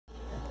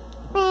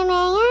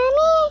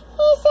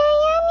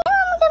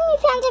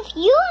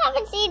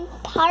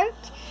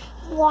part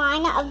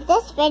 1 of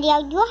this video.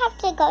 You have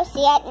to go see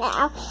it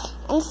now.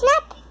 And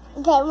snap,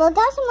 they will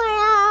go somewhere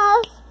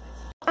else.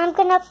 I'm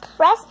going to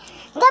press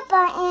the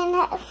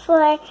button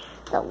for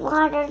the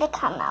water to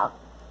come out.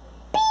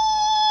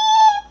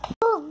 Beep!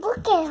 Oh,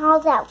 look at all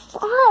that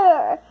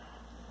water.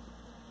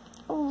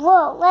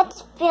 Whoa,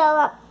 let's fill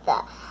up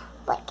the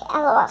a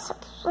little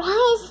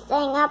surprise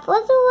thing up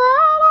with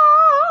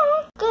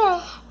water.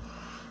 Good.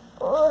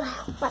 Ooh,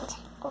 one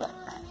second, look.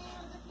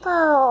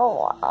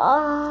 Oh,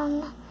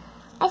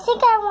 I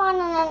think I want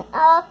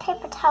a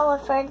paper towel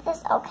for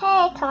this.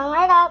 Okay, coming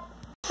right up.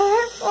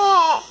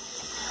 Perfect.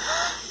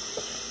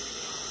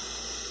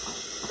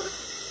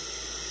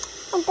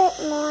 A bit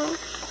more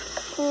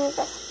in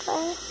this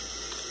way.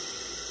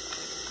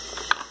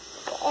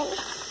 Good.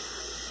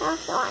 Now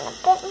if you want a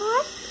bit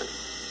more,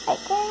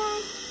 right there.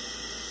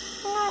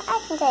 You know what, I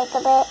can take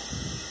a bit.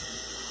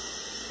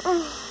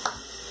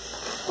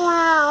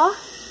 Wow.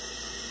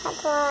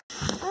 That's a lot.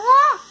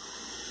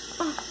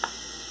 I'm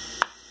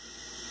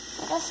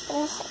just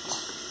going to sit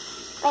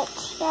right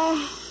here.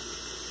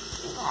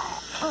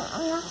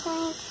 I'm not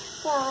going to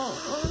go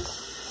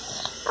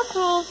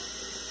okay.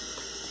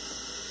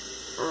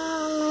 I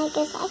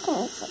guess I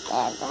can sit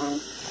there then.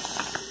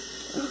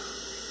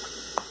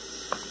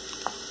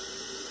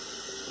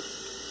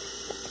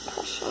 Let's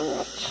push in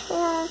the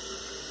chair.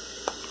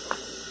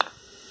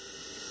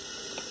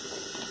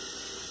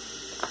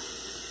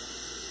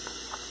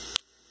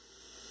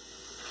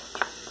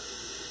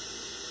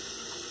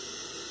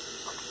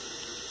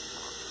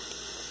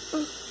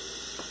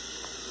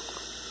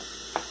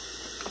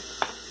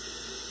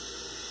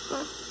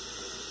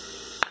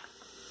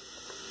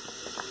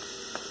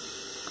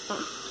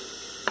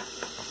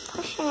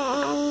 Push it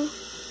in.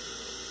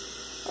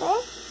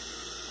 Good.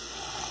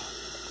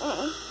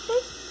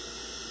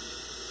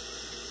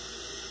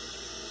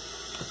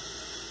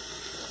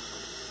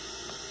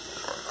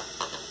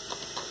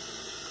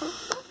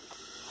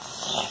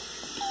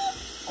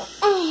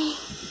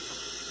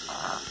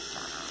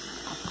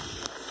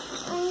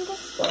 And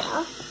this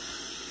girl.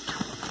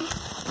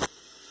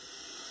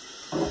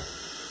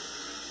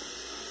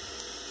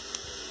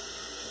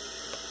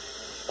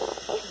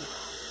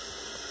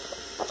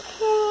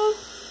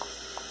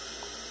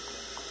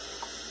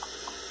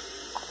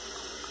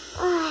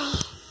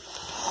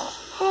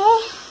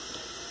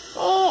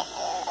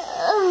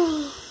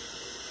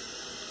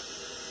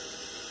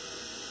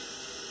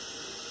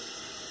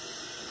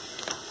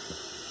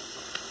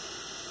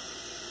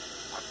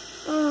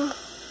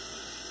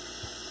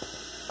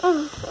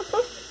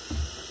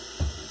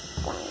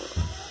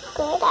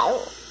 Good, I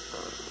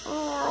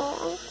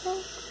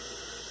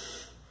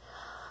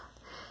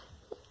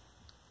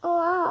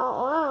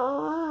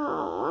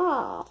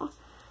Whoa.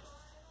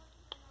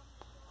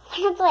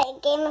 Want to play a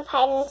game of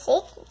hide and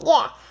seek?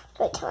 Yeah.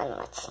 3, 2, 1,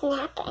 let's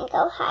snap and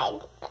go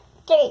hide.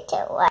 3, 2,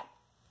 1.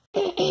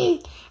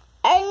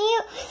 And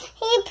you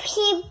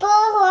people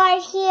who are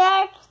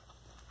here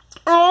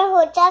or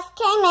who just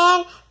came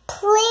in,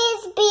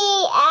 please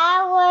be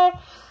our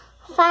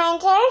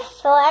finder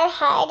for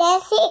hide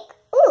and seek.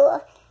 Ooh,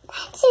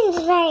 that seems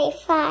very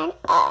fun.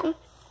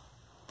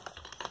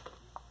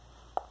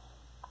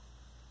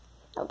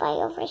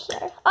 Nobody over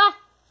here.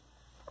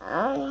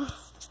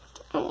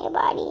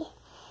 Anybody?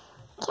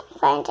 Can't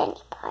find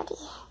anybody.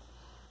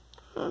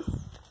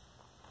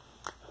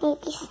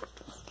 Maybe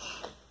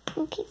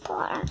some people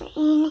are in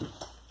here.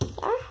 The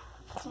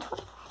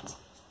toilet.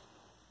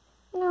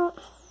 No.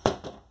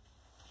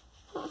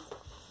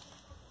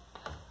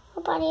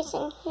 Nobody's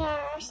in here.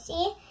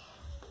 See?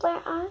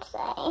 Where are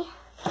they?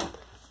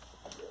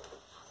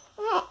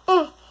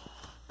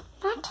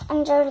 Not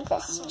under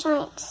this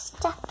giant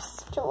step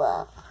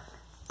stool.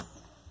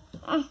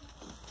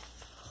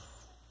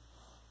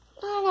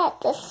 Not at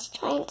this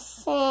giant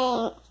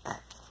sink.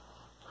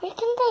 Where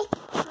can they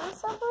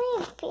possibly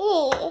be?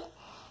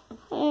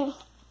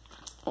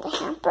 The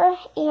hamper?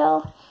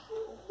 Ew.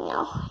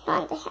 No,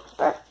 not the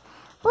hamper.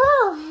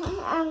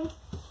 Whoa!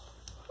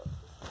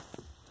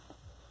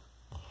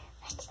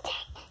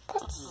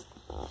 That's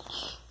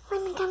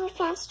when the gummy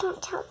fans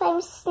don't tell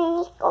them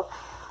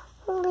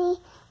sneakily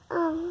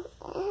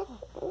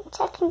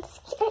checking the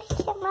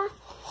security camera.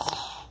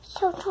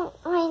 So don't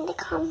write in the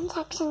comment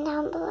section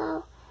down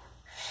below.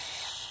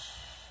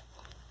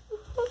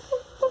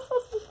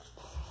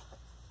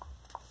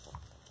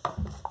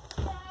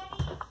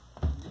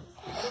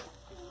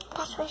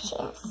 That's where she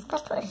is.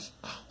 That's where he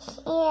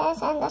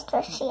is, and that's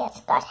where she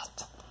is. Got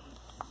it.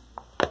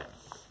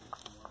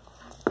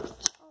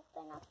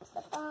 Open up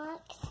the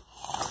box.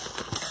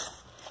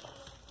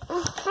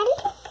 How do you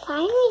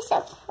find me so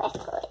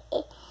quickly?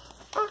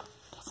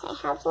 Guess I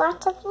have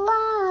lots of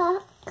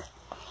luck.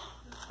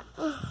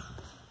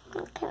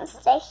 I'm gonna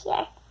stay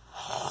here.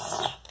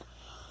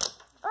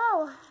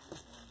 Oh.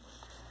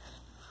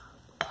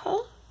 Okay.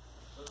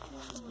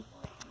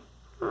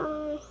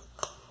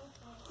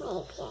 Maybe I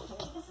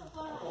can.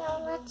 No,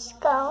 let's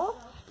go.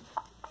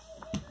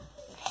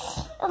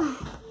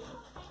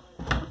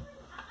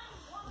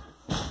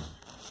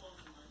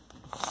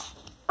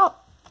 Oh.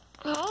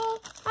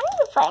 Okay.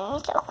 find me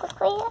so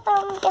quickly?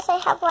 Guess I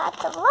have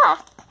lots of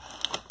luck.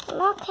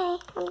 Okay,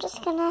 I'm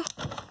just gonna...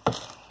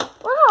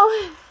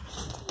 Whoa!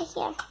 Stay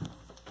here.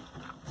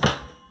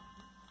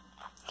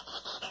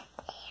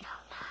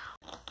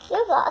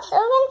 You've also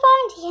been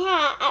found?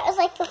 Yeah, I was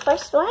like the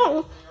first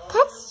one.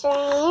 That's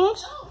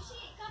strange.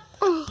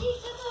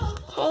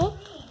 Okay.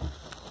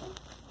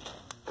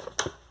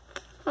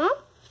 Huh?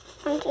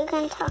 Aren't you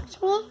gonna talk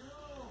to me?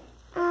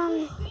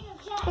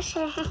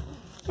 Sure.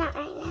 Not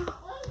right now.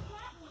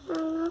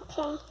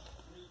 Okay.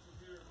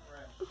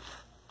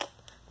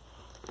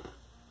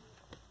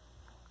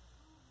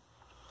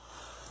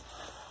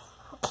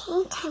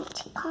 Okay, time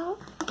to go.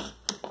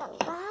 The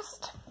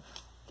last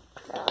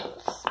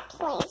crow's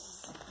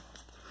place.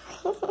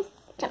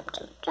 Jump,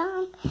 jump,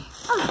 jump.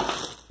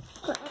 Oh.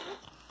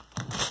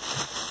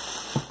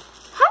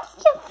 How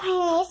did you find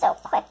me so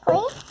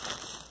quickly?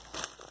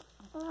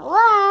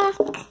 Luck.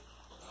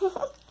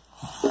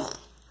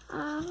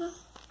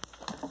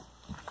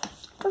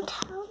 Don't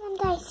tell them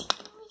that I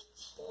secretly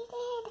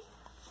cheated.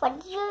 What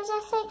did you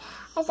just say?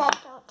 I said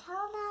don't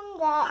tell them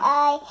that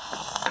I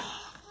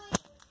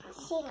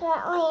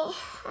secretly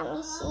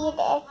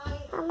cheated.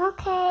 I'm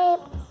okay.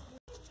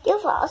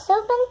 You've also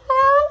been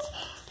found?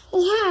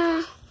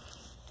 Yeah.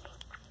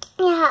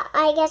 Yeah,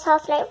 I guess all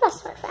three of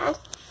us were found.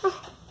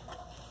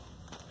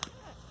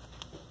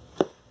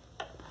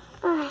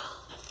 Alright.